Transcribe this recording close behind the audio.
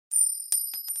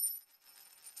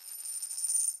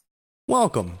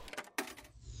Welcome.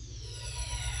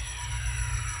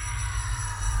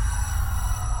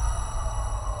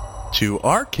 To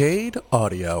Arcade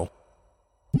Audio.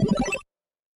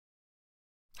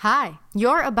 Hi,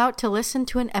 you're about to listen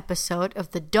to an episode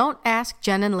of the Don't Ask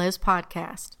Jen and Liz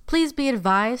podcast. Please be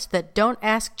advised that Don't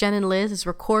Ask Jen and Liz is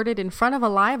recorded in front of a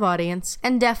live audience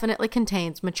and definitely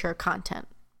contains mature content.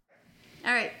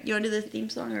 All right, you want to do the theme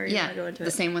song, or you want to go into the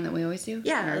it? same one that we always do?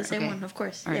 Yeah, Or- the same okay. one, of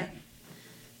course. All right. Yeah.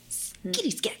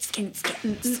 Skitty scat scat scat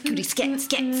scooty scat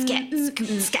scat scat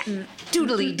scoot scat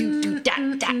doodly doo doo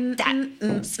dat dat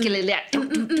dat skilly lat doo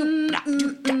doo doo da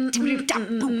doo da doo da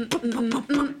boop boop boop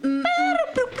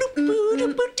boop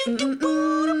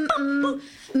boop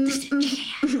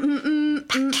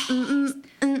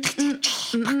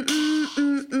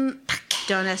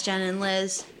Don't Ask Jen and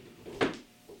Liz.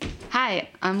 Hi,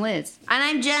 I'm Liz. And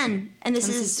I'm Jen. And this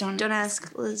And is Don't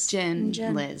Ask Liz. Jen,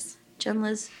 and Liz. Jen,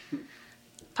 Liz.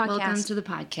 Podcast. Welcome to the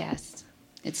podcast.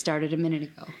 It started a minute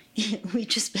ago. We've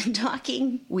just been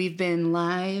talking. We've been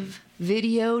live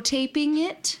videotaping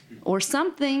it or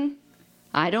something.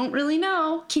 I don't really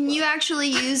know. Can you actually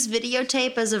use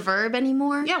videotape as a verb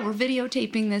anymore? Yeah, we're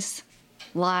videotaping this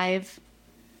live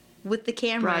With the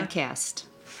camera. broadcast.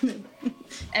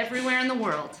 Everywhere in the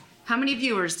world. How many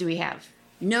viewers do we have?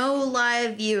 No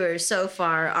live viewers so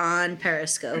far on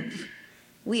Periscope.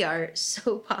 We are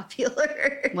so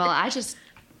popular. Well,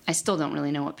 I still don't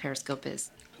really know what Periscope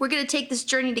is. We're going to take this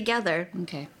journey together.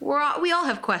 Okay. We all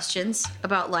have questions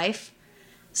about life.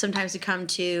 Sometimes we come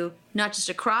to not just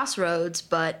a crossroads,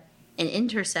 but an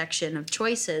intersection of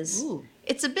choices. Ooh.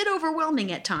 It's a bit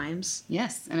overwhelming at times.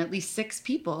 Yes, and at least 6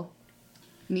 people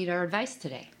need our advice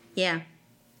today. Yeah.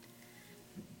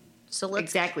 So let's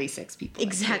Exactly 6 people.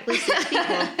 exactly 6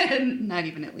 people. Not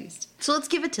even at least. So let's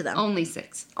give it to them. Only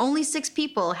 6. Only 6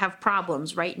 people have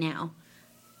problems right now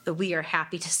that we are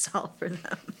happy to solve for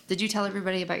them. Did you tell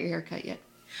everybody about your haircut yet?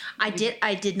 I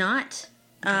did not.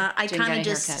 I Jen got kind a of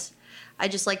just haircut. I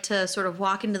just like to sort of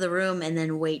walk into the room and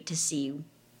then wait to see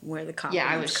where the compliments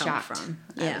Yeah, I was come shocked. from.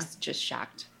 I Yeah. was just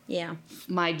shocked. Yeah.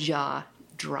 My jaw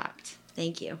dropped.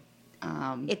 Thank you.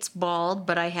 Um, It's bald,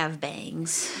 but I have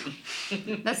bangs.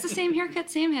 that's the same haircut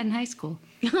Sam had in high school.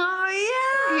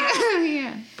 Oh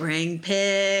Yeah. Bring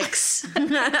pics.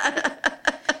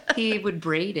 He would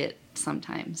braid it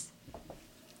sometimes.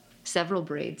 Several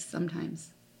braids sometimes.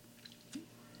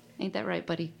 Ain't that right,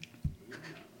 buddy?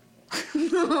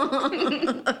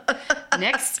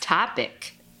 Next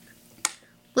topic.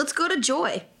 Let's go to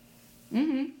Joy.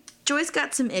 Mm-hmm. Joy's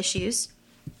got some issues.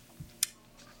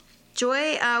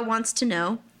 Joy wants to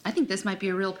know. I think this might be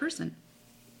a real person.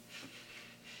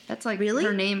 That's like Really?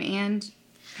 her name and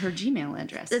her Gmail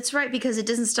address. That's right, because it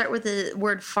doesn't start with the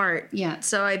word fart. Yeah.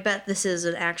 So I bet this is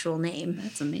an actual name.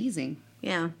 That's amazing.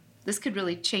 Yeah. This could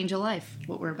really change a life,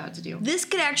 what we're about to do. This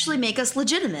could actually make us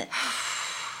legitimate.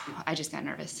 I just got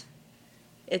nervous.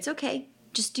 It's okay.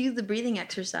 Just do the breathing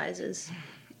exercises.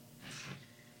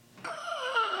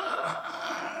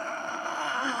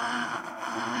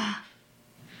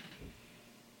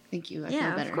 Thank you. I Yeah,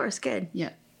 feel better. of course. Good. Yeah.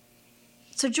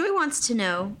 So Joy wants to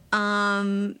know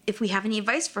if we have any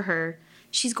advice for her.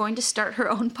 She's going to start her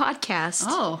own podcast.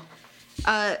 Oh.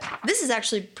 This is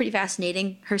actually pretty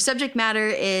fascinating. Her subject matter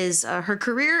is her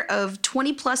career of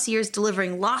 20 plus years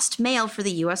delivering lost mail for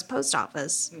the U.S. Post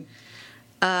Office.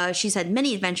 She's had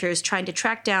many adventures trying to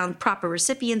track down proper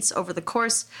recipients over the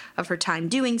course of her time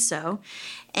doing so,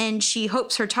 and she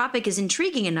hopes her topic is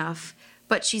intriguing enough,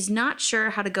 but she's not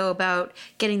sure how to go about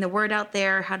getting the word out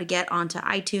there, how to get onto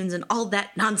iTunes, and all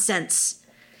that nonsense.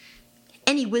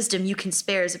 Any wisdom you can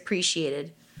spare is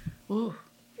appreciated. Ooh.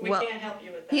 We Well- can't help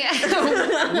you with that.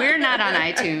 Yeah. We're not on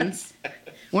iTunes.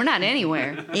 We're not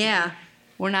anywhere. Yeah.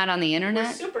 We're not on the We're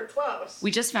internet. super close.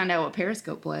 We just found out what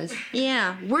Periscope was.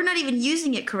 Yeah, we're not even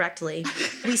using it correctly.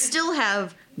 We still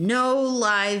have no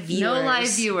live viewers. No live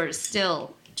viewers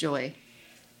still, Joy.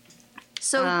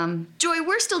 So, Joy,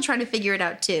 we're still trying to figure it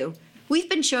out too. We've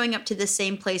been showing up to the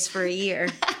same place for a year.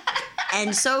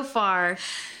 And so far,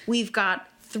 we've got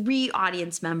 3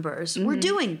 audience members. We're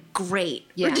doing great.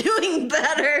 Yeah. We're doing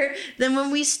better than when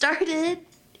we started.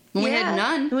 When we had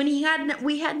none. When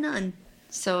we had none.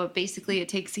 So basically it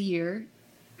takes a year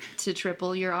to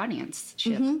triple your audience.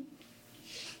 You can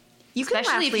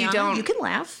Especially laugh, if you Liana. don't- You can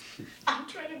laugh. I'm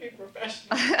trying to be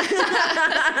professional.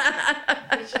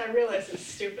 Which I realize is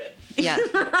stupid. Yeah.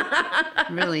 It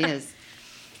really is.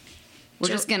 We're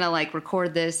just going to like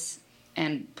record this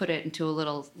and put it into a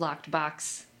little locked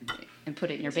box and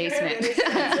put it in your Do you have any basement.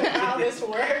 sense of how this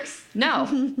works?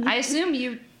 No. I assume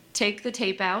you take the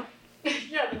tape out.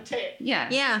 Yeah, the tape. Yeah.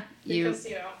 Yeah. You Because,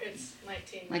 it's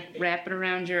 1990. like wrap it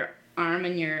around your arm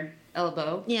and your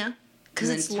elbow. Yeah, because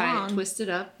and it's then tie long. it, twist it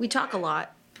up, We talk a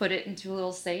lot. put it into a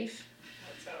little safe,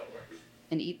 That's how it works.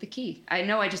 and eat the key. I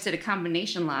know I just did a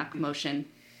combination lock motion,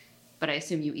 but I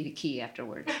assume you eat a key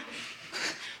afterward.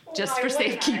 Just Why for wouldn't I?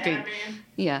 safekeeping. I mean,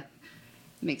 Yeah,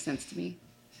 makes sense to me.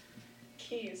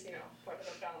 keys, part of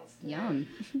the balance. Yum.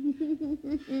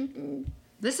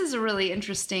 This is a really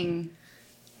interesting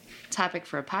topic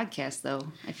for a podcast, though.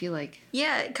 I feel like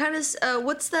Yeah, it kind of.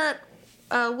 What's that?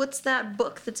 What's that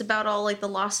book that's about all like the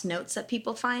lost notes that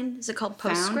people find? Is it called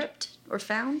Found? Postscript or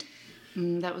Found?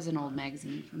 that was an old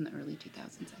magazine from the early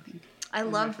 2000s, I think. I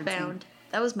I'm love referencing. Found.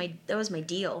 That was my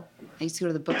deal. I used to go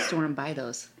to the bookstore and buy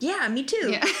those. Yeah, me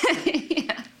too. Yeah.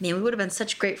 Yeah. Man, we would have been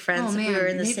such great friends Oh, if we man, were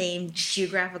in the maybe- same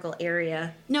geographical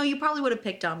area. No, you probably would have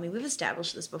picked on me. We've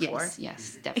established this before.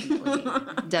 Yes, definitely.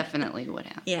 Definitely would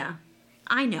have. Yeah.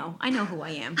 I know who I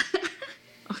am.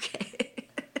 Okay.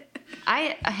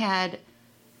 I had,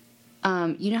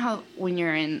 you know how when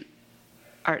you're in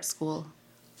art school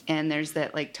and there's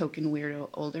that like token weirdo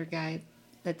older guy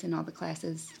that's in all the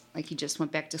classes, like he just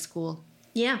went back to school.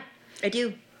 Yeah, I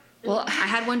do. Well, I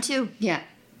had one too. yeah,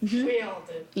 We all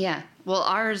did. yeah. Well,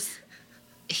 ours,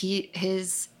 he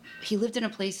lived in a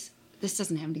place. This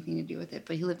doesn't have anything to do with it,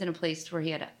 but he lived in a place where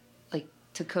he had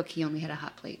to cook. He only had a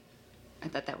hot plate. I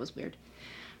thought that was weird.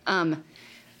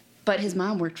 But his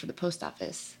mom worked for the post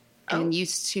office and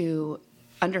used to,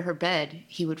 under her bed,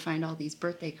 he would find all these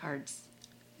birthday cards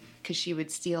because she would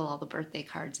steal all the birthday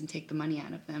cards and take the money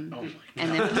out of them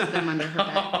and then put them under her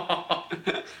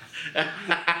bed.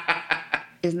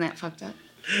 Isn't that fucked up?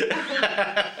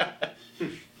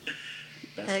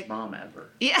 Best mom ever.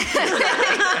 Yeah.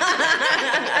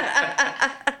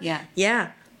 Yeah.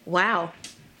 Yeah. Wow.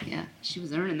 Yeah. She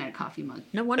was earning that coffee mug.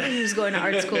 No wonder he was going to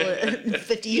art school at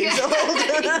 50 years old.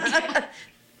 I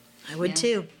would Yeah.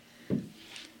 too.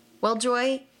 Well,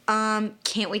 Joy,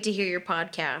 can't wait to hear your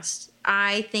podcast.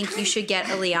 I think you should get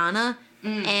Eliana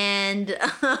and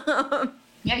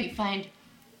Yeah, you find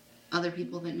other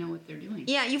people that know what they're doing.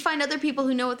 yeah, you find other people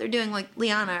who know what they're doing, like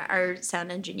Liana, our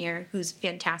sound engineer, who's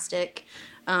fantastic.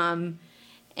 And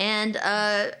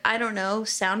I don't know,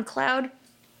 SoundCloud?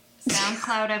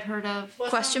 SoundCloud I've heard of.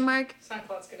 Well, Question mark?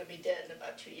 SoundCloud's gonna be dead in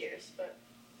about 2 years, but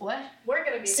What? we're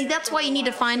gonna be. See, there that's for why a you need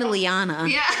to while, find so- Eliana.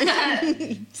 Yeah.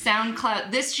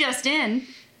 SoundCloud. This just in.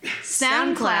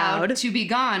 SoundCloud to be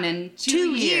gone in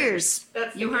 2 years.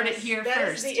 That's You the heard it guess. here That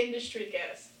first. is the industry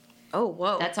guess. Oh,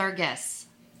 whoa. That's our guess.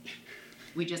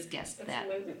 We just guessed That's that.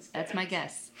 Liz's That's my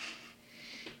guess.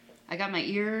 guess. I got my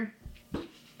ear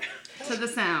to the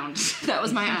sound. That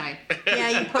was my eye.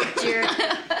 Yeah, you poked your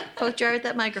eye at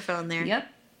that microphone there. Yep.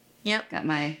 Yep. Got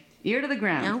my ear to the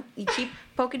ground. No, you keep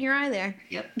poking your eye there.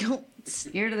 Yep. No,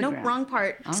 Ear to the nope, ground. wrong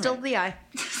part. All Still right. the eye.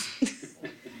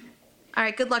 All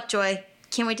right, good luck, Joy.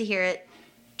 Can't wait to hear it.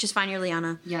 Just find your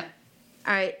Liana. Yep.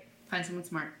 All right, Find someone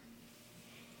smart.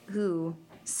 who?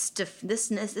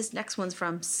 This next one's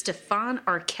from Stefan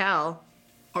Arkell.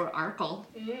 Or Arkle.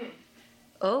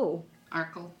 Oh,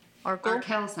 Arkle. Arkle?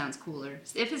 Arkell sounds cooler.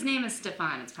 If his name is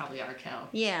Stefan, it's probably Arkell.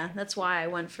 Yeah, that's why I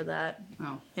went for that.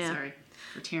 Oh, Yeah. sorry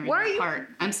for tearing Why are you you- apart.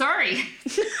 I'm sorry.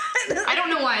 I don't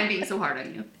know why I'm being so hard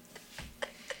on you.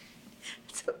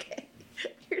 It's okay.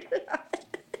 You're not.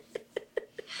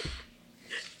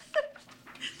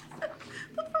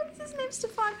 The fuck is his name?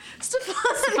 Stefan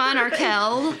Stefan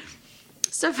Arkell.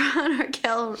 Stefan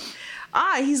Arkell.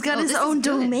 He's got Oh, his this is own good.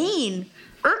 domain.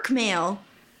 Irkmail.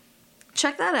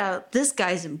 Check that out. This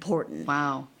guy's important.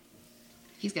 Wow.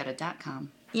 He's got a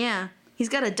 .com. Yeah. He's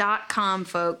got a .com,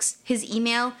 folks. His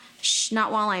email,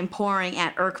 not while I'm pouring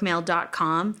at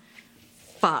irkmail.com.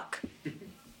 Fuck.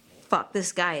 Fuck,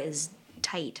 this guy is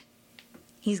tight.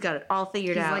 He's got it all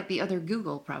figured He's out. like the other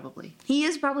Google, probably. He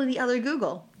is probably the other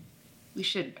Google. We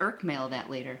should mail that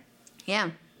later.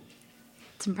 Yeah.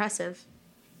 It's impressive.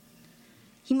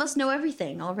 He must know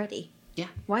everything already. Yeah.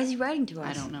 Why is he writing to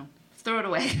us? I don't know. Throw it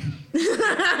away.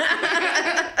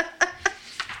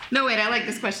 No, wait, I like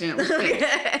this question. It looks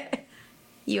good.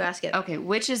 You ask it. Okay,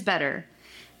 which is better?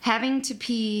 Having to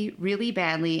pee really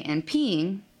badly and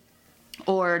peeing,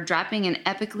 or dropping an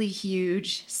epically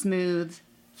huge, smooth,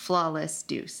 flawless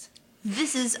deuce?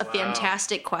 This is a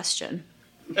fantastic question.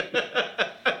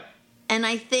 And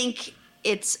I think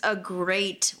it's a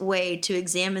great way to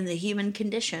examine the human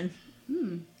condition.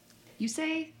 You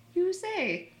say, you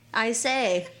say. I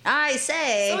say.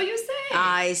 So you say.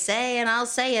 I say, and I'll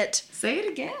say it. Say it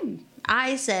again.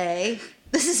 I say.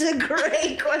 This is a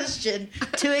great question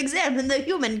to examine the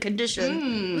human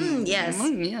condition. Yes.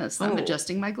 Yes, I'm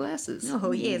adjusting my glasses.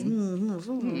 Oh, yes.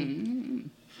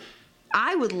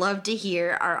 I would love to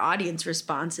hear our audience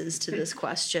responses to this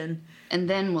question. And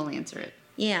then we'll answer it.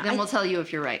 Yeah. Then we'll tell you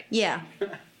if you're right. Yeah.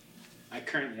 I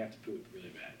currently have to poop really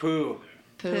bad. Poo.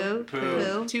 Poo.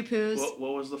 Poo. 2 poos.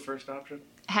 What was the first option?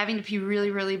 Having to pee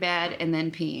really, really bad and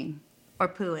then peeing. Or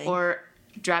pooing. Or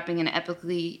dropping an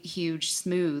epically huge,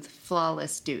 smooth,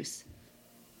 flawless deuce.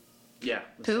 Yeah.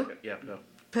 the Poo? second- Yeah, no.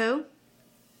 poo.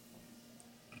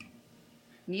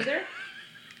 Neither?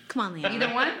 Come on, Liana.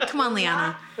 Either one? Come on,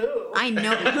 Liana. Who? I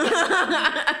know.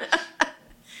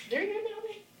 Do you know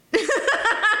me?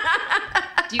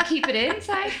 Do you keep it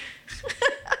inside?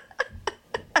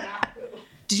 Not who.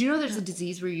 Did you know there's a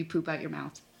disease where you poop out your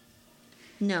mouth?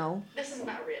 No. This is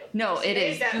not real. No, Just it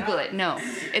make is. that Google up. it. No.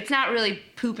 It's not really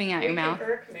pooping out We your can mouth.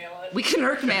 Irk mail it. We can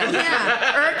irk mail it.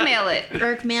 Yeah. Irk mail it.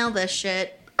 Irk mail this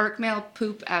shit. Irk mail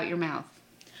poop out your mouth.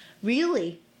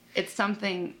 Really? It's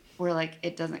something where, like,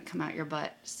 it doesn't come out your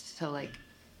butt. So, like,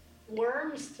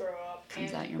 Worms throw up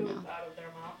Comes and out your poop mouth. out of their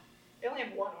mouth. They only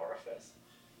have one orifice.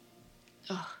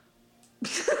 ugh.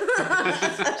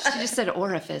 She just said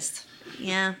orifice.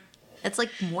 Yeah. It's like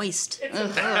moist. It's a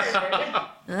bird.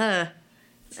 Ugh.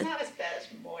 It's not as bad as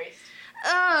moist.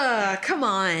 Ugh, come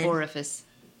on. Orifice.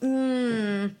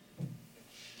 Mmm.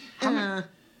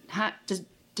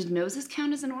 Did noses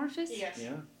count as an orifice? Yes.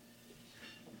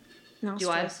 Yeah. Do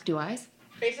eyes? Do eyes?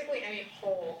 Basically any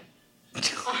hole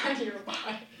on your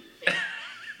body.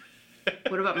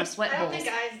 What about my sweat I don't holes?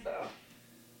 think eyes though.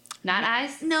 Not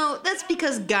eyes? No, that's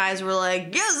because guys were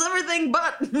like, yes, everything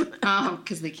but. Oh,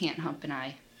 because they can't hump an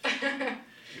eye.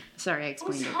 Sorry, I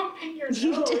explained Who's it. humping your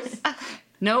nose?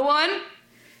 No one?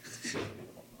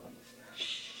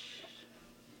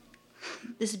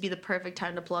 This would be the perfect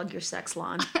time to plug your sex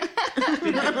lawn.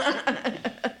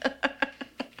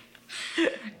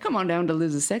 Come on down to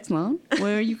Liz's sex lawn,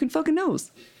 where you can fuck a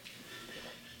nose.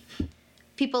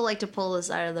 People like to pull the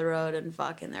side of the road and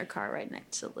fuck in their car right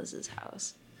next to Liz's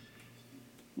house.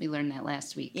 We learned that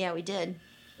last week. Yeah, we did.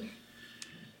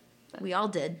 We all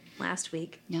did last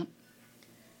week. Yep.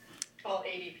 All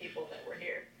 80 people that were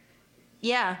here.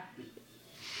 Yeah.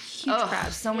 Huge Oh,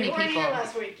 crowd. so many you weren't people. here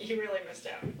last week. You really missed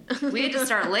out. We had to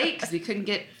start late because we couldn't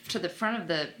get to the front of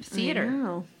the theater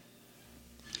No.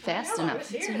 fast I know, I enough. was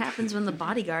That's here. what happens when the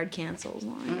bodyguard cancels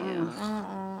on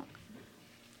you.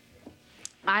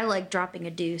 I like dropping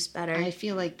a deuce better. I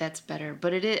feel like that's better,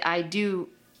 but it is. I do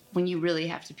when you really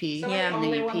have to pee. So Yeah. I'm and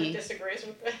the then only you one that pee. disagrees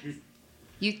with this.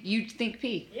 You think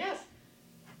pee? Yes.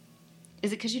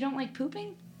 Is it because you don't like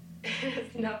pooping? It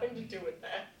has nothing to do with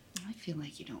that. I feel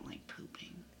like you don't like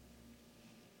pooping.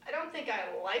 I don't think I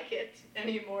like it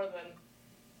any more than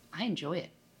I enjoy it.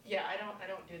 yeah. I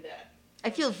don't do that. I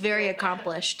feel very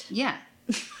accomplished. Yeah,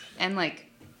 and like,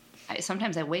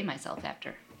 sometimes I weigh myself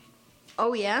after.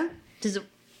 Oh, yeah? Does it?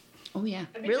 Oh yeah,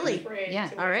 I'd be Really? too afraid Yeah.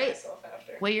 to All weigh right. myself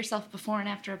after. weigh yourself before and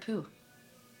after a poo.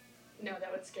 No,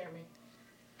 that would scare me.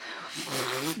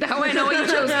 Now I know why you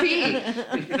chose pee. I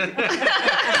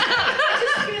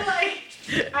just feel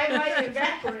like I might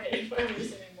evaporate if I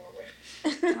was any more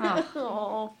weight. Oh,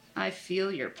 Oh. I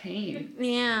feel your pain.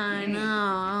 Yeah, I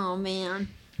know. Oh, man.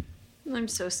 I'm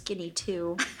so skinny,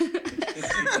 too.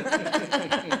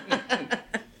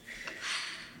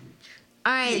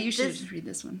 All right. Yeah, you should this- just read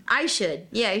this one. I should.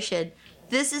 Yeah, I should.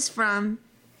 This is from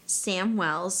Sam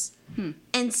Wells.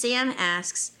 And Sam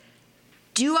asks,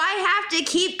 do I have to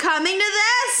keep coming to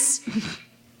this?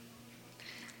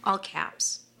 All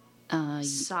caps.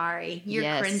 Sorry. You're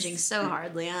Yes. cringing so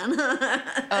hard, Leon.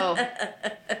 Oh,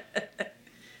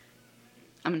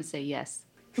 I'm gonna say yes.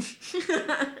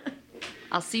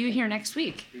 I'll see you here next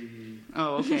week.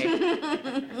 Oh, okay.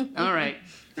 All right.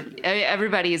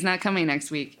 Everybody is not coming next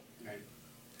week. Right.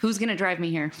 Who's gonna drive me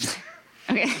here?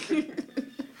 Okay.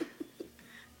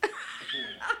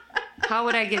 How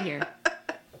would I get here?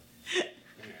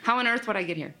 How on earth would I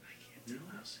get here? You know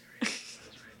how serious this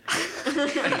is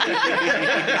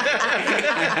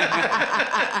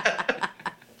right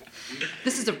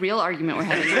This is a real argument we're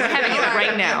having. We're having it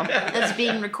right now. That's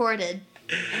being recorded.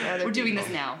 We're doing this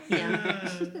now.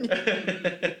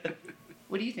 Yeah.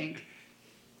 What do you think?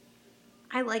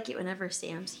 I like it whenever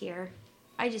Sam's here.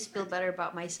 I just feel better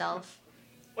about myself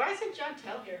Why isn't John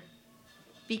Tell here?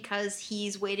 because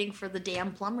he's waiting for the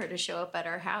damn plumber to show up at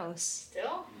our house.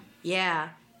 Still? Yeah.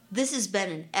 This has been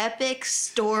an epic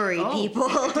story, people.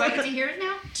 Do I get to hear it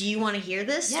now? Do you want to hear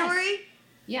this Yes. story?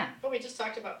 Yeah. But we just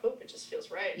talked about poop. It just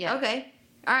feels right. Yeah. Okay.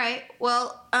 All right.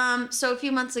 Well, so a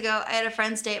few months ago, I had a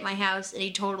friend stay at my house, and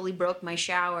he totally broke my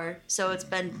shower. So it's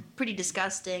been pretty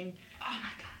disgusting. Oh my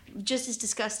god. Just as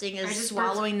disgusting I as just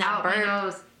swallowing burped that out my burp.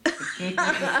 nose.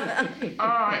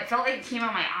 Oh, it felt like it came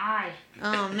out my eye.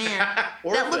 Oh man, that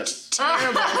Orifice. looked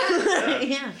terrible.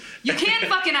 Yeah, You can't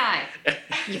fucking eye.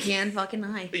 you can fucking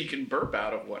eye. You can burp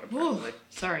out of one, apparently.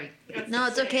 Sorry. No,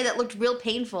 it's okay. That looked real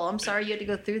painful. I'm sorry you had to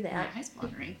go through My that. eye's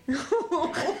watering. Me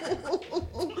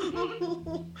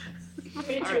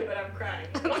too, but I'm crying.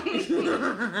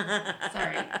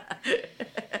 Sorry.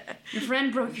 Your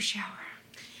friend broke your shower.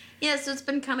 Yeah, so it's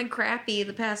been kind of crappy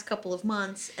the past couple of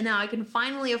months, and now I can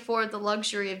finally afford the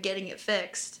luxury of getting it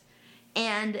fixed.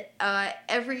 And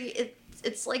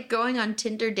it's like going on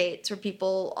Tinder dates where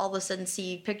people all of a sudden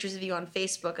see pictures of you on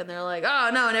Facebook and they're like,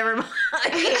 oh no, never mind.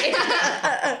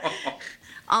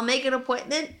 I'll make an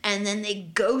appointment and then they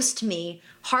ghost me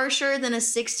harsher than a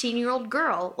 16-year-old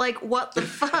girl. Like, what the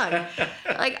fuck?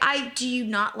 Like, do you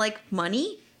not like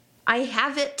money? I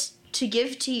have it to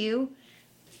give to you.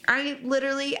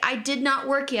 I did not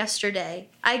work yesterday.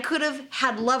 I could have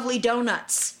had lovely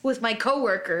donuts with my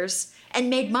coworkers and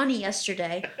made money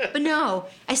yesterday. But no,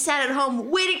 I sat at home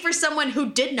waiting for someone who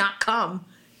did not come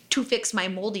to fix my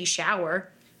moldy shower.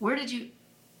 Where did you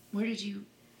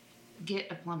get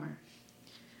a plumber?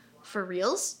 For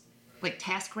reals? Like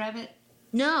TaskRabbit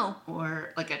No,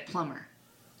 or like a plumber?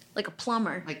 like a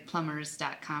plumber. Like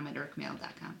plumbers.com at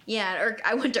irkmail.com. Yeah,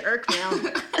 I went to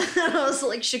Irkmail. I was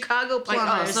like Chicago Like,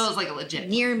 plumbers oh, so it's like a legit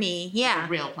near me. Yeah. a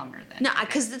real plumber then. No,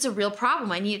 because it's a real problem.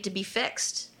 I need it to be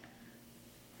fixed.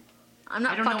 I'm I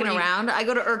not don't know fucking what you- around. I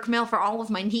go to Irkmail for all of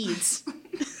my needs.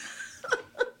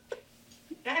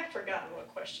 I have forgotten what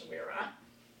question we were on.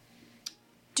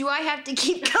 Do I have to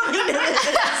keep coming to this?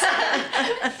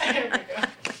 There we go.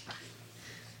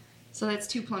 So that's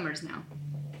 2 plumbers now.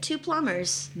 2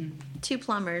 plumbers. 2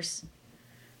 plumbers.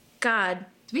 God.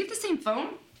 Do we have the same phone?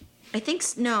 I think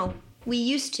no. We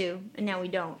used to, and now we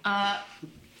don't.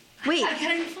 Wait, I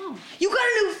got a new phone. you got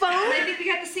a new I phone? think we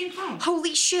got the same phone.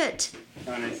 Holy shit.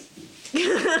 Oh, nice.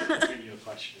 I'll give you a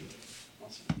question.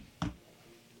 Also.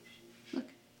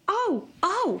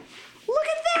 Oh, look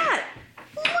at that.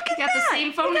 Look at got that. the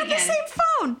same phone we got again. the same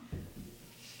phone.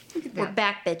 Look at We're that.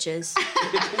 back, bitches.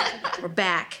 We're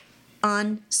back.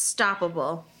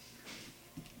 Unstoppable.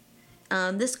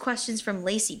 This question's from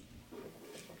Lacey.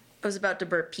 I was about to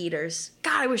burp Peters.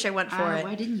 God, I wish I went for it.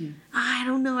 Why didn't you? I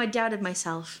don't know. I doubted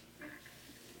myself.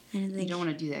 I didn't You think. don't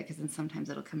want to do that because then sometimes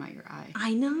it'll come out your eye.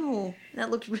 I know.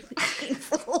 That looked really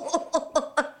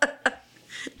painful.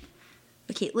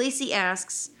 Okay, Lacey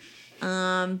asks,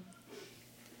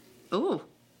 Ooh.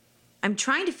 I'm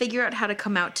trying to figure out how to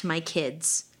come out to my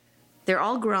kids. They're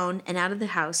all grown and out of the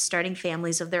house, starting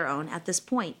families of their own at this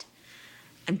point.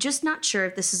 I'm just not sure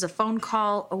if this is a phone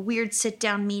call, a weird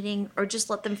sit-down meeting, or just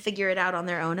let them figure it out on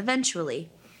their own eventually.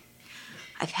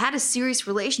 I've had a serious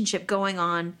relationship going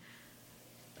on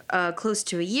close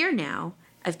to a year now.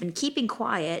 I've been keeping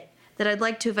quiet that I'd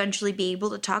like to eventually be able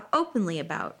to talk openly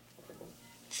about.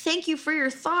 Thank you for your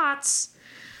thoughts.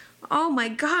 Oh my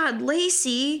God,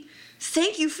 Lacey.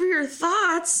 Thank you for your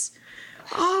thoughts.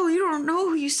 Oh, you don't know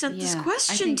who you sent this Yeah,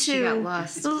 question I think to. she got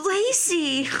lost.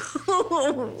 Lacey.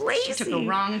 Oh, Lacey. She took a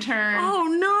wrong turn. Oh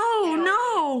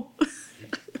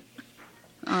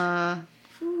no.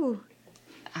 Ooh.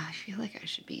 I feel like I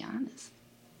should be honest.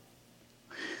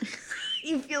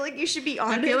 You feel like you should be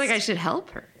honest? I feel like I should help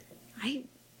her.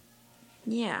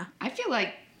 Yeah. I feel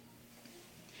like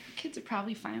kids are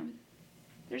probably fine with.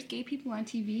 There's gay people on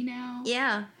TV now.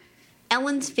 Yeah.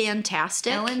 Ellen's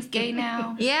fantastic. Ellen's gay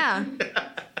now. Yeah.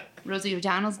 Rosie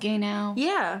O'Donnell's gay now.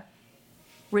 Yeah.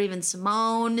 Raven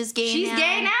Simone is gay She's now.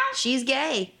 gay now? She's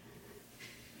gay.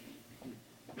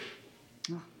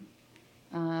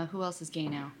 Who else is gay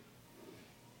now?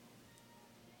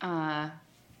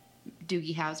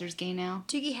 Doogie Howser's gay now.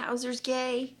 Doogie Howser's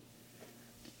gay.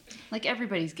 Like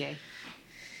everybody's gay.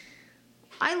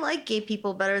 I like gay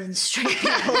people better than straight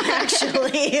people,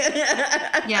 actually.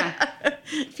 Yeah.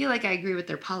 I feel like I agree with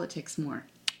their politics more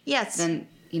Yes. than,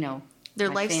 Their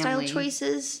my lifestyle family.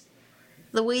 choices,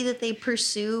 the way that they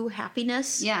pursue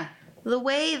happiness, Yeah. the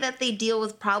way that they deal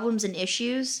with problems and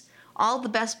issues. All the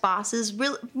best bosses,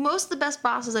 most of the best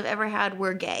bosses I've ever had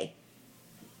were gay.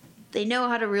 They know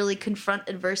how to really confront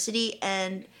adversity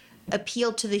and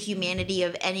appeal to the humanity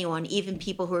of anyone, even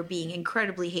people who are being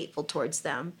incredibly hateful towards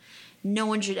them. No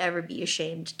one should ever be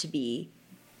ashamed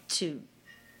to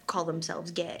call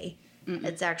themselves gay.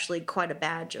 It's actually quite a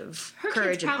badge of Her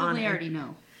courage kids and probably honor. already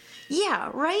know. Yeah,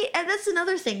 right? And that's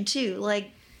another thing, too.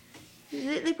 Like,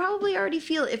 they probably already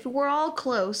feel if we're all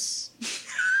close,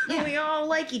 and we all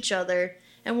like each other,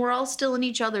 and we're all still in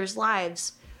each other's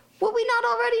lives, would we not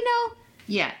already know?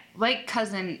 Yeah. Like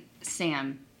cousin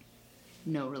Sam,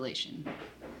 no relation.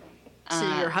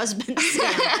 So your husband's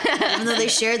Sam, even though they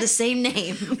share the same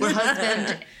name.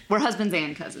 We're husbands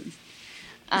and cousins.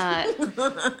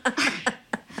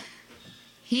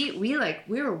 We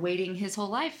were waiting his whole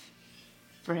life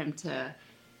for him to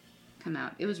come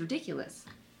out. It was ridiculous.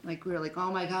 Like, we were like,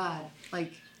 oh my God,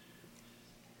 like,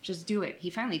 just do it. He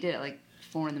finally did it like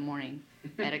 4 a.m.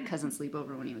 at a cousin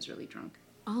sleepover when he was really drunk.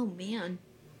 Oh, man.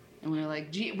 And we were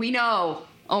like, gee, we know.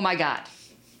 Oh my God.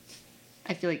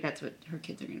 I feel like that's what her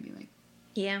kids are going to be like.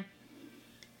 Yeah.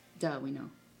 Duh, we know.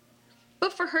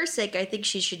 But for her sake, I think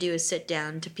she should do a sit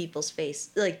down to people's face,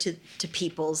 like to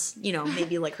people's,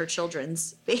 maybe like her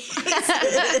children's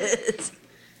faces.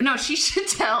 No, she should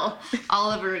tell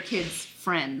all of her kids'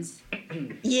 friends.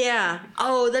 Yeah.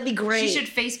 Oh, that'd be great. She should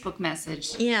Facebook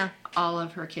message all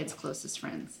of her kids' closest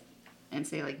friends and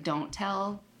say, like, don't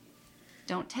tell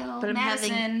But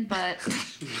Madison, but...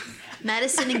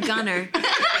 Madison and Gunner.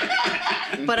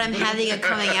 But I'm having a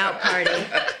coming out party.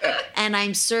 And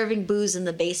I'm serving booze in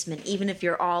the basement, even if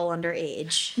you're all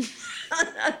underage.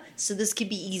 So this could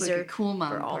be easier like a cool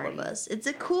mom for all party. of us. It's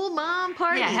a cool mom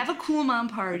party. Yeah, have a cool mom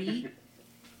party.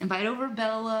 Invite over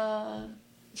Bella.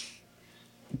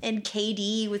 And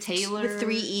KD with Taylor. with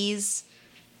 3 E's.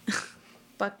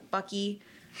 Bucky.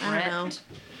 I don't know.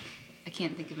 I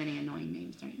can't think of any annoying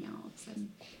names right now all of a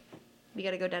sudden. We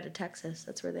gotta go down to Texas.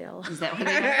 That's where they all Is that where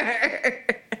they are?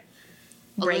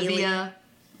 Braley. Olivia.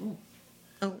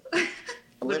 Oh.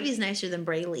 Olivia's nicer than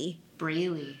Braley.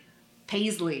 Braley.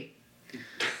 Paisley.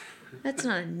 That's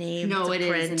not a name. No, it's it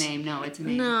a is print. a name. No, it's a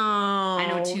name. No. I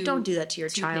know two. Don't do that to your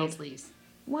two child. Paisleys.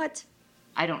 What?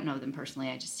 I don't know them personally.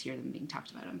 I just hear them being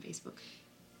talked about on Facebook.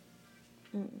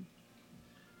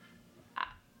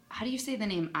 How do you say the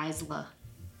name Isla?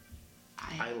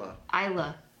 Isla.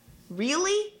 Isla.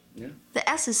 Really? Yeah. The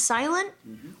S is silent?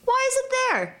 Why is it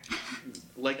there?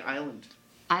 Like island.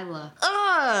 Isla.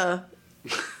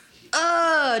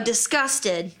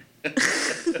 Disgusted.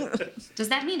 Does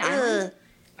that mean island?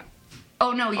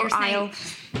 Oh no, you're saying Isle.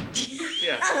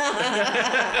 Yeah.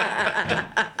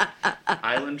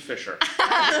 Island Fisher.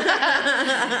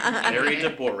 Married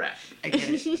to Borat. I get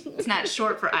it. It's not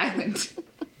short for island.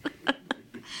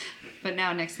 But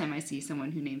now next time I see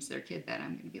someone who names their kid that,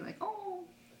 I'm going to be like, oh,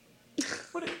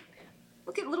 look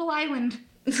at little island.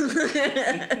 Is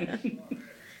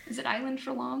it island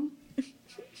for long?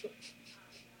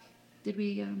 Did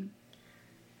we,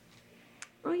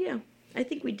 Oh, yeah. I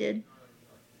think we did.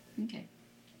 okay.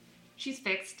 She's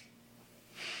fixed.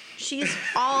 She's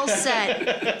all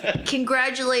set.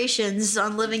 Congratulations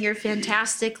on living your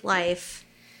fantastic life.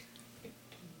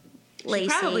 Lacey.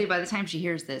 Probably by the time she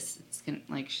hears this, it's gonna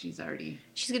she's already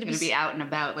She's gonna gonna be out and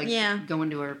about, going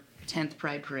to her 10th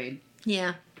Pride Parade.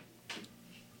 Yeah.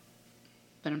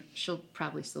 But she'll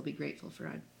probably still be grateful for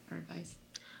our advice.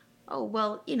 Oh,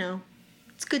 well,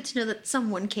 it's good to know that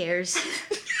someone cares.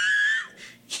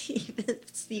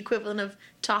 It's the equivalent of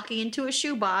talking into a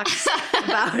shoebox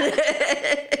about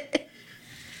it.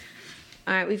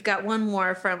 All right, we've got one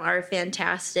more from our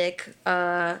fantastic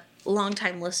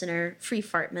longtime listener, Free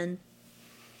Fartman.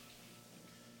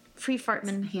 Free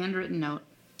Fartman. Handwritten note.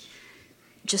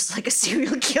 Just like a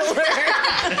serial killer.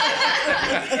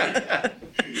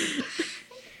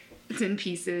 It's in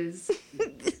pieces.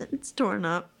 It's torn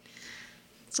up.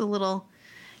 It's a little...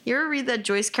 You ever read that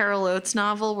Joyce Carol Oates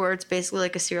novel where it's basically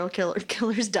like a serial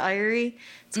killer's diary?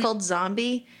 It's called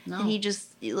Zombie. No. And he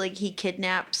just, he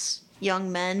kidnaps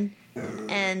young men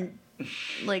and,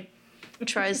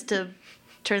 tries to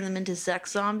turn them into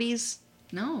sex zombies.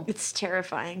 No. It's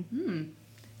terrifying.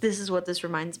 This is what this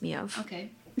reminds me of.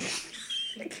 Okay.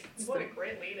 What a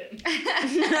great lead-in.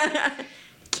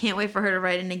 Can't wait for her to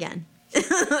write in again.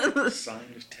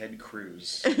 Signed Ted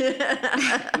Cruz.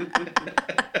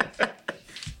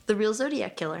 The real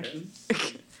Zodiac Killer.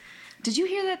 Did you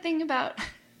hear that thing about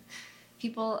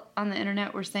people on the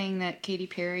internet were saying that Katy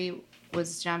Perry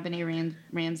was JonBenet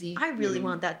Ramsey? I really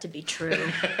want that to be true.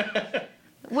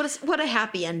 What a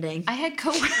happy ending. I had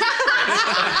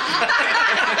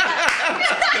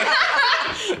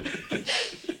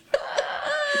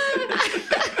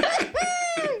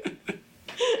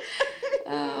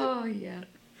Oh, yeah.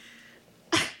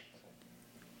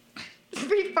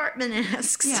 Free Fartman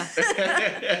asks. Yeah.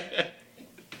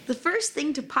 The first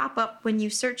thing to pop up when you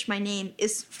search my name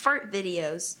is fart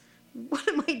videos. What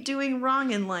am I doing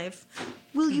wrong in life?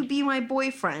 Will you be my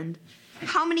boyfriend?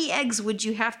 How many eggs would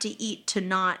you have to eat to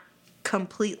not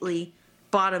completely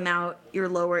bottom out your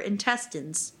lower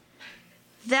intestines?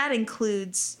 That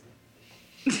includes...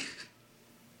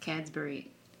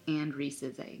 Cadbury and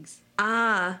Reese's eggs.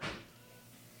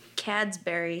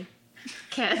 Cadsberry.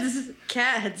 Cads.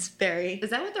 Cadsberry. Is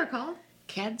that what they're called?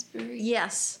 Cadbury?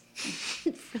 Yes.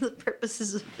 For the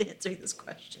purposes of answering this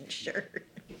question, sure.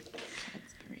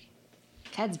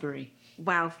 Cadsbury.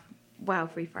 Wow. Wow,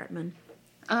 Free Fartman.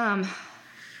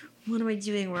 What am I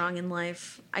doing wrong in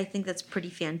life? I think that's pretty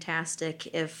fantastic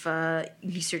if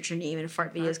you search your name and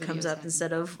Fart Videos comes up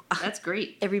instead of That's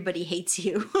great. everybody hates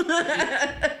you.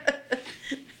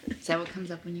 Is that what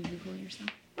comes up when you Google yourself?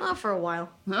 Oh, for a while.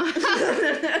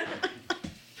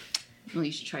 Well,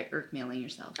 you should try Irk mailing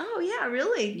yourself. Oh, yeah,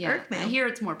 really? Yeah, Irk mail. I hear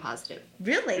it's more positive.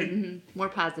 Really? More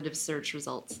positive search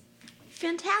results.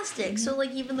 Fantastic. So,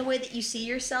 like, even the way that you see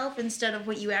yourself instead of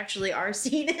what you actually are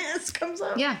seen as comes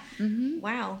up? Yeah. Mm-hmm.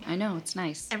 Wow. I know, it's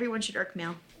nice. Everyone should Irk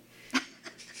mail.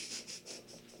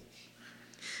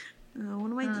 What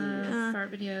do I do? Fart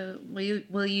video.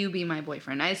 Will you be my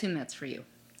boyfriend? I assume that's for you.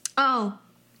 Oh,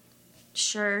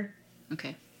 sure.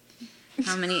 Okay.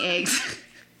 How many eggs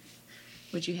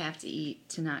would you have to eat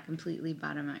to not completely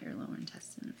bottom out your lower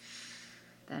intestine?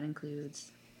 That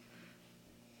includes...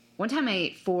 One time I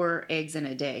ate 4 eggs in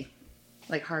a day.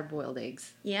 Like hard-boiled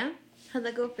eggs. Yeah? How'd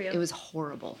that go for you? It was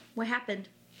horrible. What happened?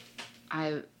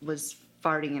 I was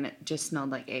farting and it just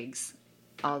smelled like eggs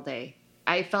all day.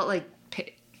 I felt like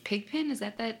Pigpen. Is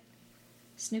that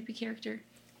Snoopy character?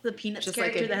 The Peanuts Just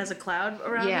character like a- that has a cloud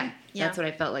around Yeah, him? that's what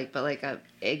I felt like, but like a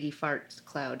eggy fart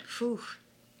cloud. Phew.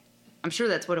 I'm sure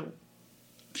that's what it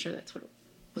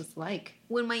was like.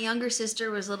 When my younger sister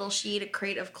was little, she ate a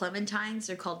crate of clementines.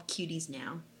 They're called cuties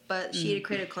now. But she ate a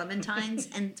crate of clementines,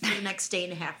 and for the next day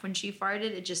and a half when she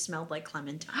farted, it just smelled like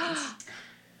clementines.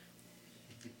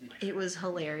 It was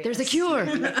hilarious. There's a cure.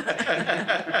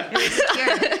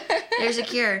 There's a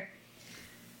cure.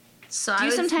 So Do I you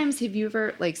was, sometimes have you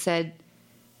ever like said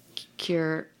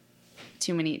cure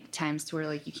too many times to where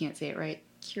like you can't say it right?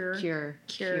 cure. Cure.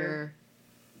 Cure.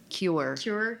 Cure.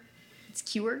 Cure. It's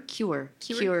cure. Cure.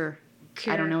 Cure. Cure.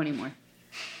 Cure. I don't know anymore.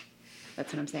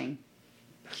 That's what I'm saying.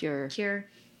 Cure. Cure.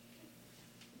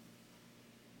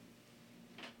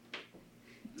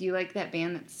 Do you like that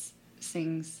band that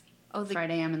sings Oh, the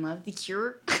Friday I'm in Love? The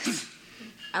Cure.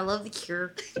 I love The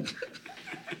Cure.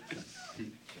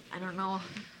 I don't know.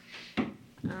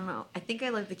 I think I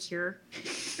love The Cure.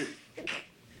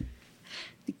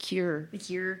 The Cure. The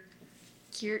Cure.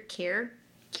 Cure.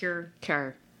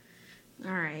 Cure.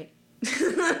 All right.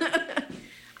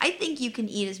 I think you can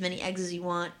eat as many eggs as you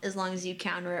want as long as you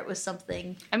counter it with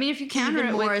something I mean, if you counter even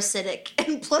it more with, acidic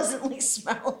and pleasantly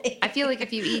smelling. I feel like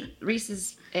if you eat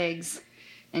Reese's eggs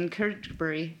and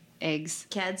Cadbury eggs,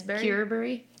 Cadsbury.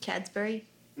 Cureberry, Cadsbury.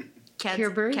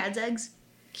 Cureberry? Cad's eggs.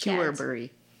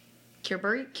 Cureberry.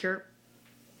 Cureberry. Cure.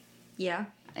 Yeah.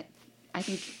 I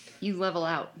think you level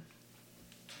out.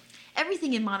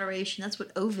 Everything in moderation. That's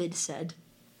what Ovid said.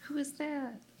 Who is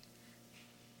that?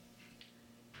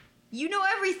 You know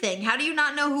everything. How do you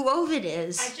not know who Ovid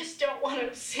is? I just don't want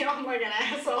to sound like an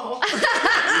asshole.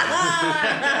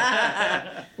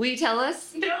 Will you tell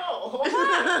us? No.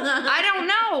 I don't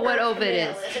know what Ovid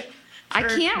Nail is. it. I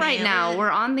can't right nail now. it.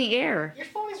 We're on the air. Your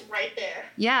phone is right there.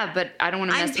 Yeah, but I don't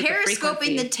want to I'm mess with the periscoping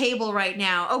frequency. the table right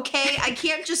now, okay? I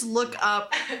can't just look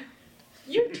up.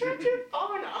 You turned your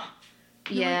phone off.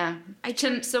 Yeah, I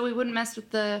turned. so we wouldn't mess with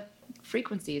the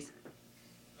frequencies,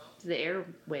 the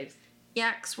airwaves.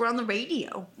 Yeah, because we're on the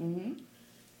radio. Mm-hmm.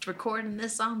 Recording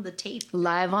this on the tape.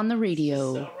 Live on the So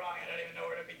radio, wrong. I don't even know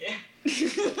where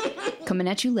to begin. coming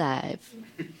at you live.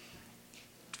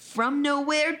 From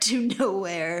nowhere to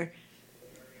nowhere.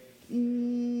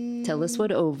 Tell us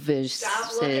what Ovid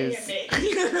Stop looking is.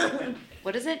 at me.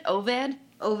 What is it? Ovid?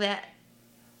 Ovid.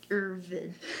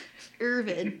 Irvid.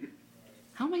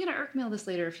 How am I gonna irk mail this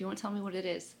later if you won't tell me what it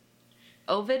is?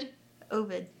 Ovid?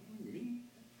 Ovid.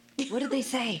 What did they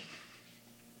say?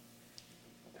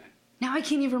 Now I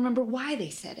can't even remember why they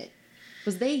said it.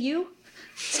 Was they you?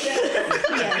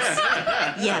 Yes.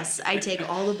 Yes, I take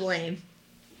all the blame.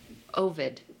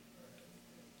 Ovid.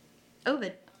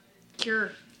 Ovid.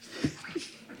 Cure.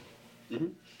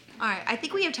 All right, I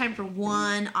think we have time for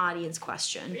one audience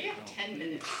question. We have 10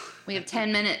 minutes. We have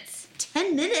 10 minutes.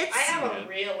 10 minutes? I have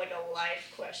a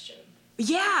life question.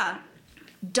 Yeah.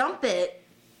 Dump it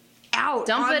out.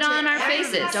 Dump it onto on our every-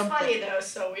 faces. That's Dump funny it. though,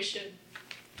 so we should.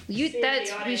 You See if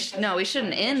that's the we audience sh- has no, we any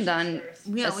shouldn't questions end on first.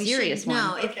 Yeah, a we serious shouldn't.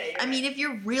 one. No, Okay, you're I mean, right. if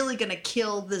you're really gonna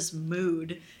kill this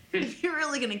mood, if you're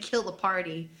really gonna kill the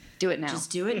party, Do it now. just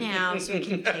do it now so we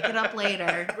can pick it up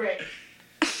later. Great.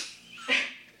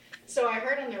 So I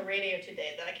heard on the radio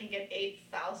today that I can get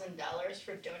 $8,000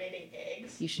 for donating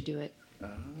eggs, You should do it.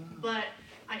 but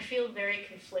I feel very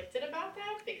conflicted about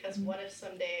that because what if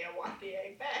someday I want the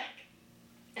egg back?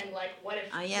 And like, what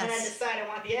if when I yes. decide I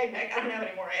want the egg back, I don't have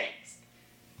any more eggs?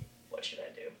 What should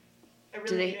I do? I Do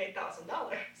really they- need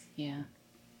 $8,000. Yeah.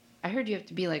 I heard you have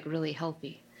to be like really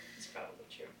healthy. It's probably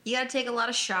true. You gotta take a lot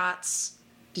of shots.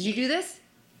 Did you do this?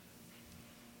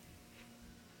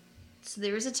 So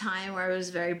there was a time where I was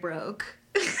very broke.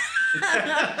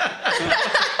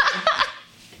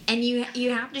 And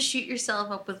you have to shoot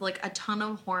yourself up with like a ton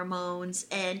of hormones,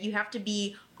 and you have to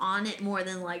be on it more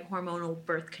than like hormonal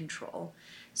birth control.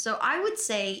 So I would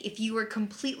say if you were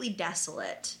completely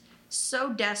desolate,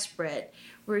 so desperate,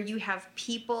 where you have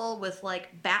people with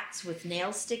like bats with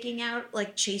nails sticking out,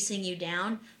 like chasing you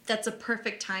down, that's a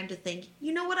perfect time to think,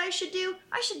 you know what I should do?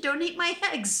 I should donate my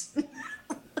eggs.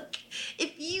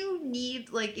 If you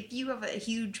need, like, if you have a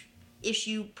huge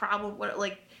issue, problem, what,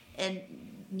 like, and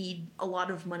need a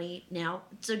lot of money now,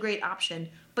 it's a great option.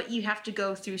 But you have to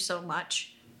go through so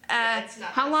much. It's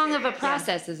not How that long of a serious.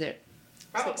 process is it?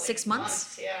 Probably 6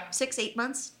 months? Yeah. 6-8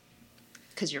 months?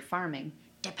 Because you're farming.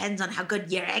 Depends on how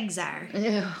good your eggs are.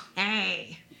 Ew.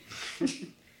 Hey.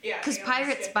 Yeah. Because you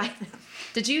pirates understand. buy them.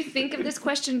 Did you think of this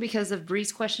question because of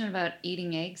Bree's question about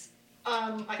eating eggs?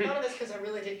 I thought of this because I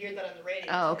really did hear that on the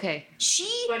radio. Oh, okay.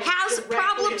 She But it's has directly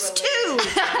problems related. too.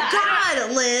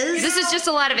 God, Liz. This is just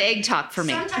a lot of egg talk for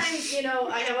me. Sometimes, you know,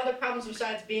 I have other problems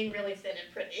besides being really thin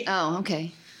and pretty. Oh,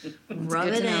 okay. Rub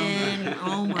good it to know. in.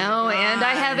 Oh my Oh, God. and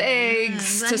I have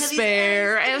eggs Yes, I to have these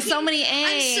spare. eggs. I have so many I'm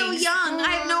eggs. so young. I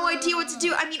have no idea what to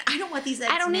do. I mean, I don't want these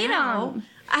eggs I don't need now. 'em.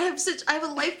 I have a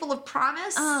life full of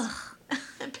promise Ugh.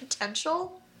 and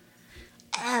potential.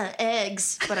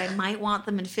 Eggs, but I might want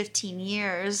them in 15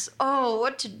 years. Oh,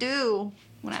 what to do?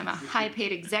 When I'm a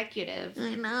high-paid executive.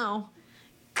 I know.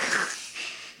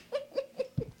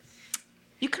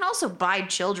 You can also buy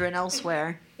children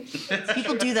elsewhere.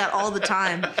 People do that all the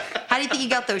time. How do you think you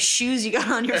got those shoes you got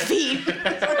on your feet?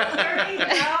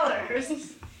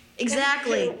 $30.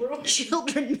 Exactly.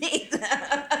 Children made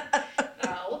that.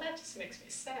 Well, that just makes me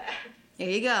sad. There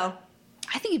you go.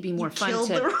 I think it'd be more fun Killed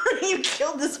to. you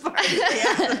killed this part.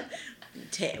 Yeah.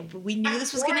 We knew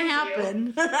this was going to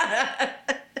happen.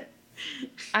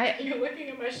 I You're looking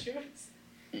at my shoes.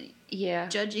 yeah.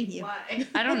 Judging you. Why?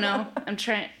 I don't know. I'm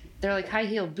trying. They're like high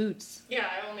heel boots. Yeah,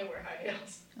 I only wear high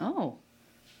heels. Oh,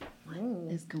 what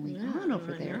is going on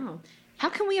over I there? know. How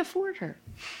can we afford her?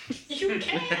 You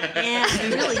can. Yeah,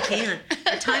 we really can't.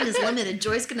 Our time is limited.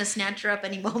 Joy's going to snatch her up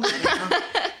any moment now.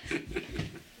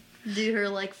 Do her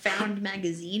like Found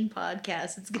Magazine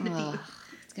podcast. It's gonna Ugh,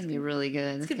 it's gonna be really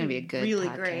good. It's gonna be a good really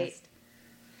podcast. great.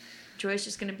 Joy's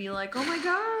just gonna be like, "Oh my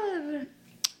god,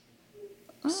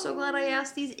 I'm so glad I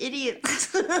asked these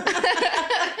idiots." How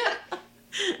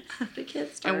to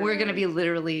get started. And we're gonna be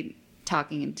literally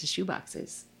talking into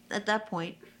shoeboxes at that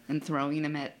point. and throwing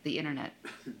them at the internet.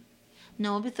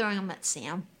 No, we'll be throwing them at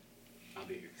Sam. I'll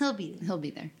be here. He'll be there. He'll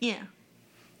be there. Yeah.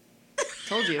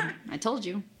 Told you. I told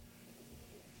you.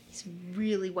 He's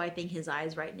really wiping his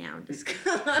eyes right now. Just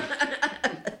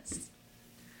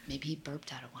Maybe he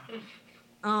burped out of one of them.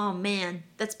 oh man,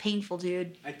 that's painful,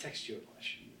 dude. I text you a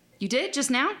question. You did just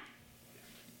now?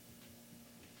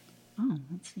 Oh,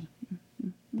 let's see.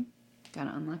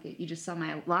 Gotta unlock it. You just saw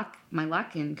my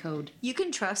lock-in code. You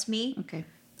can trust me. Okay.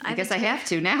 I I'm guess I have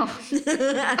to now.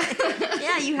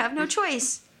 Yeah, you have no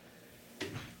choice.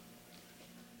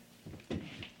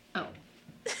 Oh.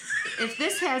 If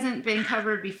this hasn't been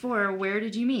covered before, where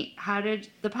did you meet? How did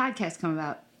the podcast come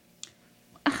about?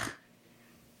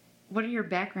 What are your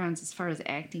backgrounds as far as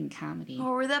acting, comedy?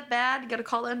 Oh, we're that bad? You gotta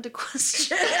call that into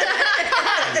question.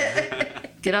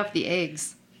 Get off the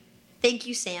eggs. Thank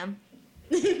you, Sam.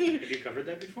 Have you covered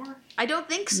that before? I don't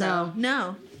think so.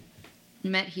 No.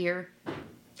 Met here.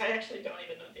 I actually don't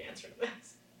even know the answer to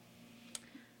this.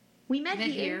 We met, Met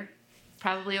here. here.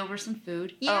 Probably over some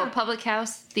food. Yeah. Oh, Public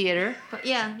House Theater. But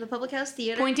yeah, the Public House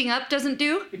Theater. Pointing up doesn't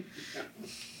do.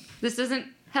 This doesn't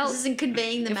help. This isn't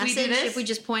conveying the If we do message this? if we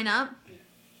just point up.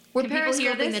 We're Can people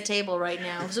hear periscoping this? the table right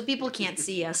now, so people can't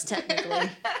see us technically.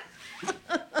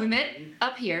 We met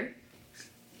up here.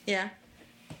 Yeah.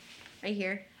 Right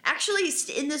here. Actually,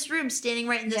 in this room, standing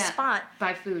right in this Yeah. spot,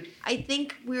 Buy food. I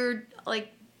think we were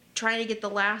like trying to get the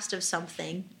last of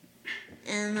something.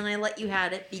 And then I let you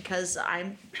had it because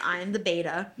I'm the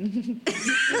beta.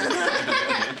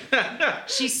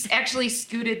 She actually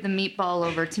scooted the meatball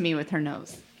over to me with her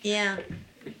nose. Yeah.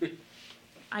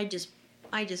 I just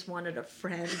wanted a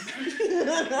friend.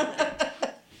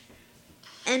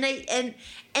 and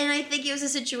I think it was a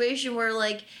situation where,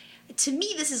 like, to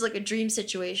me this is like a dream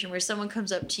situation where someone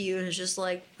comes up to you and is just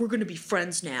like, "We're going to be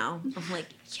friends now." I'm like,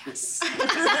 "Yes."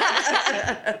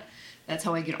 That's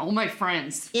how I get all my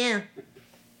friends. Yeah.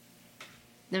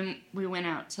 Then we went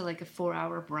out to like a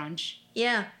 4-hour brunch.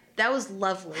 Yeah. That was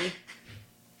lovely.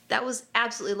 That was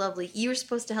absolutely lovely. You were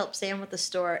supposed to help Sam with the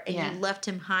store, and Yeah. you left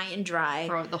him high and dry.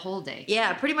 For the whole day.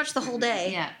 Yeah, pretty much the whole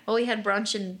day. Yeah. Well, we had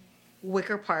brunch in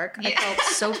Wicker Park. I Yeah. felt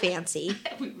so fancy.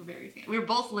 We were we were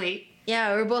both late.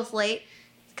 Yeah, we were both late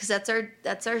because that's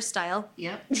our style.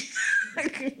 Yep.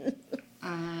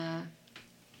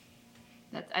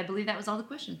 I believe that was all the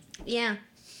questions. Yeah.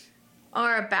 Or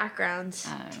our backgrounds.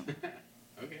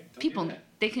 Okay. don't People, do that.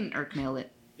 they can Irk mail it.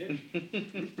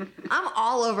 I'm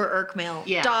all over Irk Mail.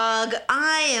 Yeah. Dog,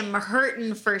 I am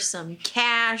hurting for some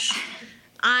cash.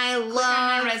 I On my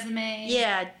love resume.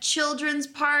 yeah, children's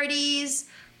parties,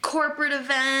 corporate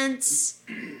events,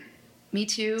 Me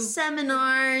too.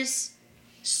 seminars,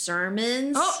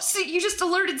 sermons. Oh, see, you just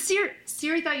alerted Siri.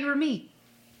 Siri thought you were me.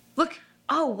 Look.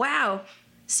 Oh, wow.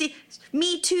 See,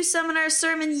 Me Too seminar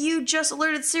sermon, you just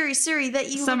alerted Siri that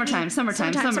you Summertime.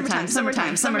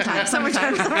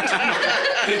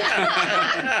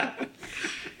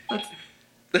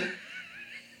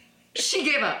 She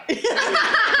gave up.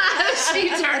 She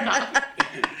turned off.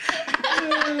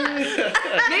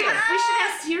 Maybe we should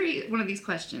ask Siri one of these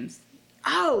questions.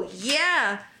 Oh,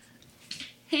 yeah.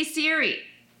 Hey Siri.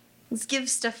 Let's give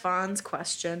Stefan's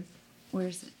question. Where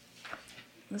is it?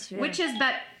 Let's Which is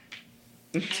better?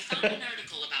 I found an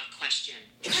article about question.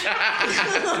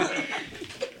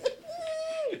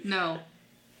 No.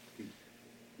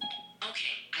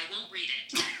 Okay, I won't read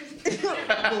it.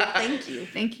 well, thank you.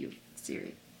 Thank you,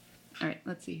 Siri. All right,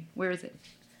 let's see. Where is it?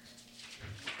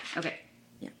 Okay.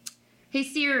 Yeah. Hey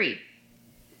Siri.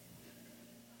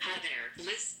 Hi there,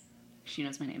 Liz. She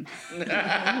knows my name.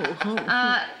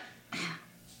 Oh.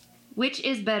 Which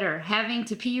is better, having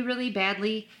to pee really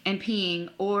badly and peeing,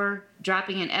 or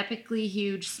dropping an epically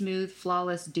huge, smooth,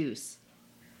 flawless deuce?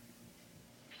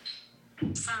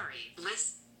 Sorry,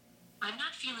 Liz. I'm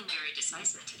not feeling very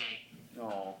decisive today.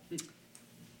 Oh.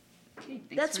 Okay,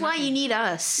 thanks That's for why nothing. you need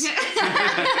us.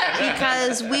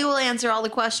 Because we will answer all the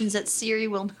questions that Siri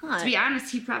will not. To be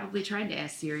honest, he probably tried to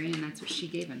ask Siri, and that's what she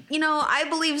gave him. You know, I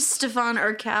believe Stefan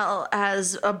Urkel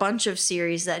has a bunch of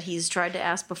series that he's tried to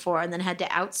ask before and then had to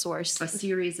outsource. A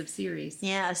series of series.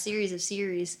 Yeah, a series of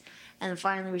series. And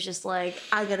finally was just like,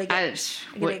 I gotta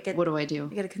What do I do?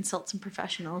 consult some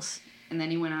professionals. And then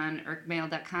he went on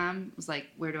irkmail.com, was like,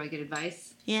 where do I get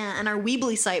advice? Yeah, and our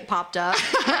Weebly site popped up.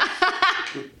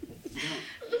 You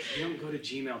don't go to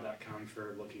gmail.com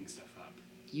for looking stuff up.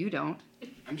 You don't.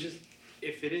 I'm just,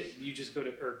 if it is, you just go to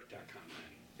irk.com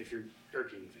then, if you're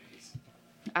irking things.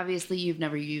 Obviously, you've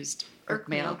never used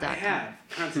irkmail.com. I have,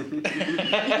 constantly.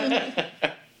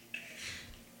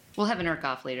 We'll have an irk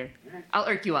off later. I'll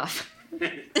irk you off.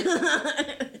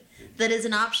 That is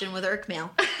an option with Irkmail.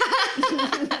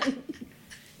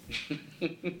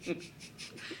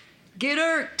 Get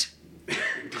irked!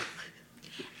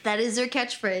 That is their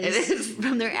catchphrase. It is.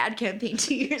 From their ad campaign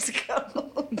 2 years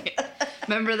ago.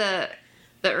 Remember the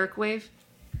irk wave?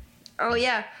 Oh,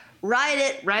 yeah. Ride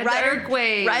it. Ride the Irk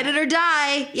wave. Ride it or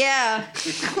die. Yeah.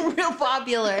 Real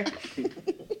popular.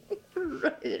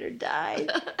 Ride it or die.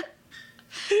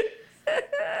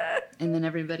 And then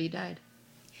everybody died.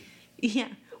 Yeah.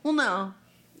 Well, no.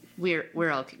 We're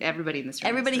all, everybody in this room.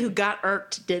 Everybody who got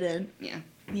irked didn't. Yeah.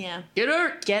 Yeah. Get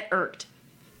irked! Get irked.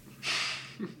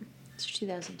 It's your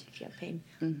 2002 campaign.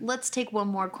 Let's take one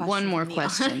more question. One more from the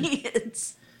question.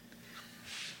 audience.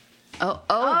 Oh.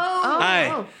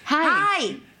 Hi.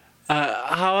 Hi.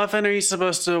 How often are you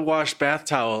supposed to wash bath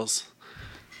towels?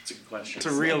 It's a good question. It's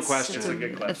a real question. It's a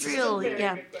good question. It's real,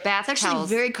 yeah. Bath It's actually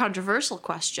towels. a very controversial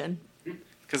question.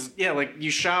 Because, yeah, like,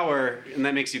 you shower, and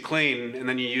that makes you clean, and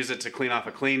then you use it to clean off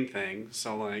a clean thing.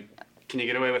 So, like, can you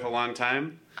get away with a long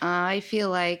time? I feel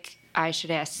like I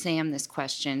should ask Sam this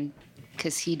question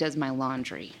because he does my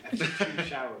laundry. After 2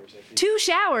 showers, I think. 2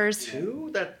 showers? Two?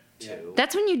 That two.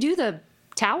 That's when you do the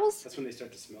towels? That's when they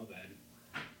start to smell bad.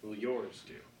 Well, yours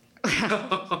do.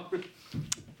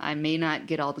 I may not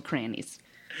get all the crannies.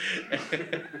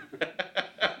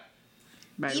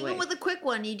 By the Even way, with a quick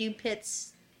one, you do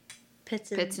pits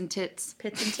and tits.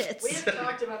 Pits and tits. We have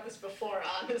talked about this before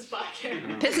on this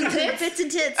podcast. Pits and tits? Pits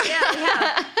and tits.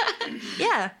 Yeah,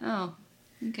 yeah. Oh,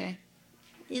 okay.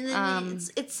 And then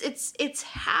it's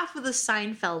half of the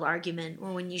Seinfeld argument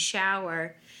where when you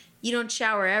shower, you don't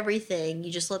shower everything.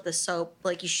 You just let the soap,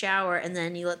 like you shower and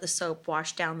then you let the soap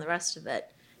wash down the rest of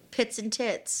it. Pits and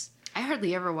tits. I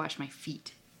hardly ever wash my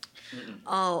feet.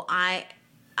 Oh,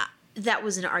 that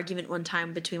was an argument one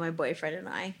time between my boyfriend and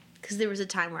I, because there was a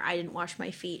time where I didn't wash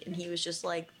my feet and he was just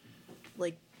like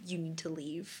you need to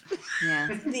leave.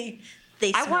 Yeah. they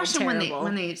I smell wash them terrible.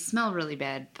 when they smell really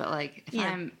bad, but like if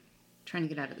Yeah. I'm trying to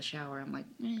get out of the shower, I'm like,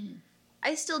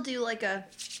 I still do like a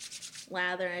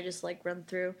lather. I just like run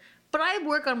through. But I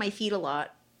work on my feet a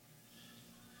lot.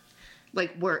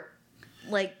 Like work.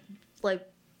 Like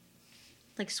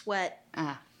sweat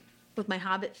Ah. with my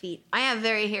hobbit feet. I have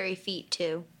very hairy feet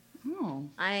too. Oh.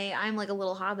 I'm like a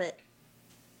little hobbit.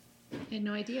 I had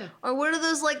no idea. Or what are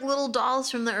those like little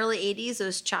dolls from the early 80s?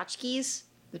 Those tchotchkes?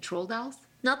 The troll dolls?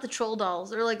 Not the troll dolls.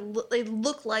 They're like they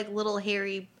look like little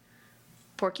hairy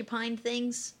porcupine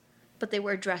things, but they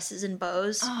wear dresses and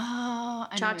bows. Oh,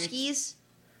 I know. Tchotchkes.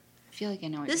 I feel like I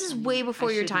know. What This you're is talking way about. before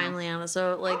I your should time, know. Leanna.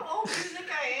 So like How old do you think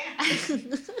I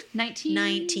am? 19.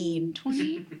 19.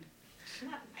 20. I'm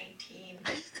not 19.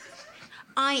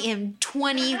 I am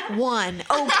 21.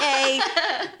 Okay,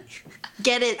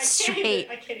 get it straight.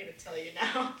 I can't even tell you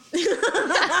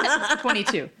now.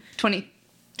 22.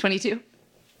 22?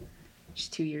 She's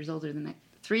 2 years older than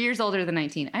 3 years older than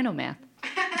 19. I know math.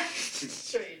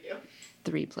 Sure you do.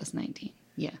 3 plus 19.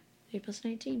 Yeah, 3 plus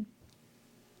 19.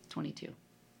 22.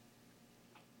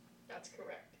 That's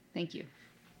correct. Thank you.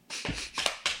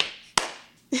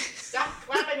 Stop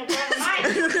clapping in front of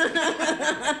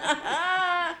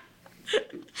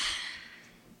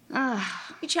mine.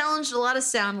 We challenged a lot of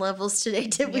sound levels today,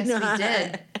 did we Yes, not? we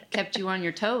did. Kept you on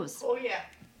your toes. Oh yeah.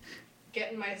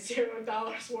 Getting my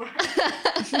 $0 worth.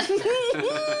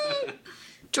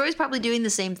 Joy's probably doing the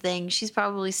same thing. She's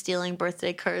probably stealing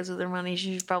birthday cards with her money.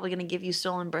 She's probably going to give you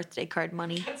stolen birthday card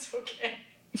money. That's okay.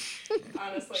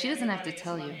 Honestly, She doesn't any have to money is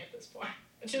tell money you. At this point.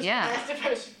 I just Yeah. asked if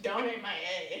I should donate my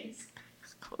eggs.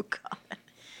 Oh, God.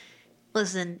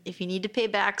 Listen, if you need to pay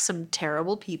back some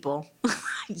terrible people,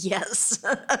 yes. It's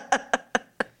not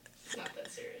that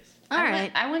serious. All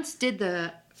right. I once did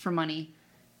the for money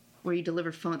where you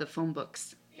deliver the phone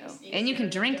books. It's And you can easier than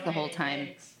drink the whole donating time.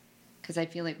 eggs. Because I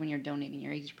feel like when you're donating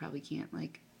your eggs, you probably can't,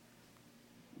 like,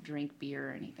 drink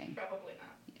beer or anything. Probably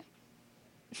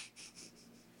not.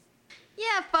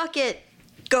 Yeah, fuck it.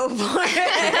 Go for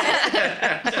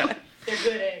it. They're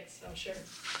good eggs, I'm sure.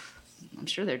 I'm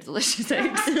sure they're delicious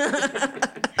eggs.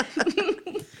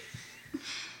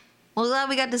 Well, glad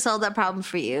we got to solve that problem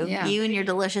for you. Yeah. You and your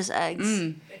delicious eggs.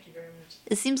 Thank you very much.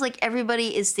 It seems like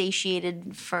everybody is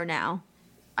satiated for now.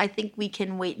 I think we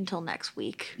can wait until next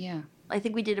week. Yeah. I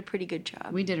think we did a pretty good job.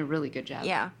 We did a really good job.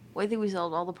 Yeah. Well, I think we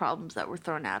solved all the problems that were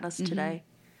thrown at us today.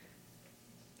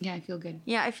 Yeah, I feel good.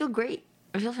 Yeah, I feel great.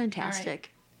 I feel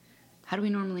fantastic. How do we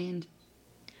normally end?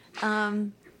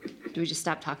 Do we just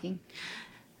stop talking?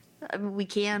 I mean, we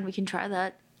can try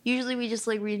that. Usually we just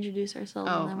like reintroduce ourselves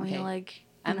Oh, and then we okay. like you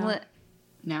I'm know, lit.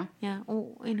 Now? Yeah.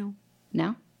 Oh, you know.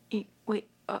 Now? Wait.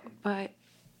 But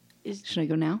is Should I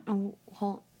go now? oh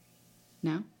hold.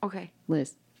 Now? Okay,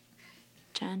 Liz.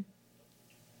 Jen.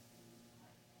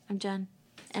 I'm Jen.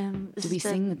 This Did we is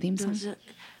sing the theme song? this is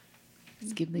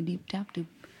Skibbly doop tap doop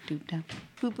doop tap.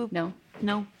 Boop boop. No?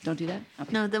 No. Don't do that?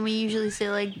 Okay. No. Then we usually say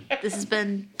like, "This has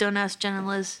been Don't Ask Jen and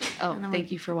Liz." Oh, And then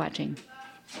thank you for watching.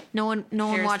 No one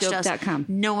watched us. Periscope.com.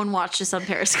 No one watched us on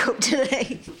Periscope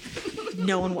today.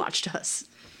 No one watched us.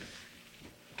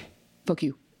 Fuck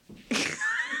you. Okay.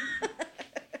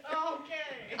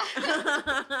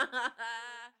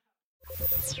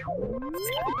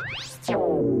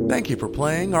 Thank you for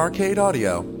playing Arcade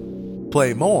Audio.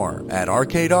 Play more at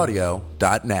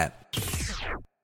arcadeaudio.net.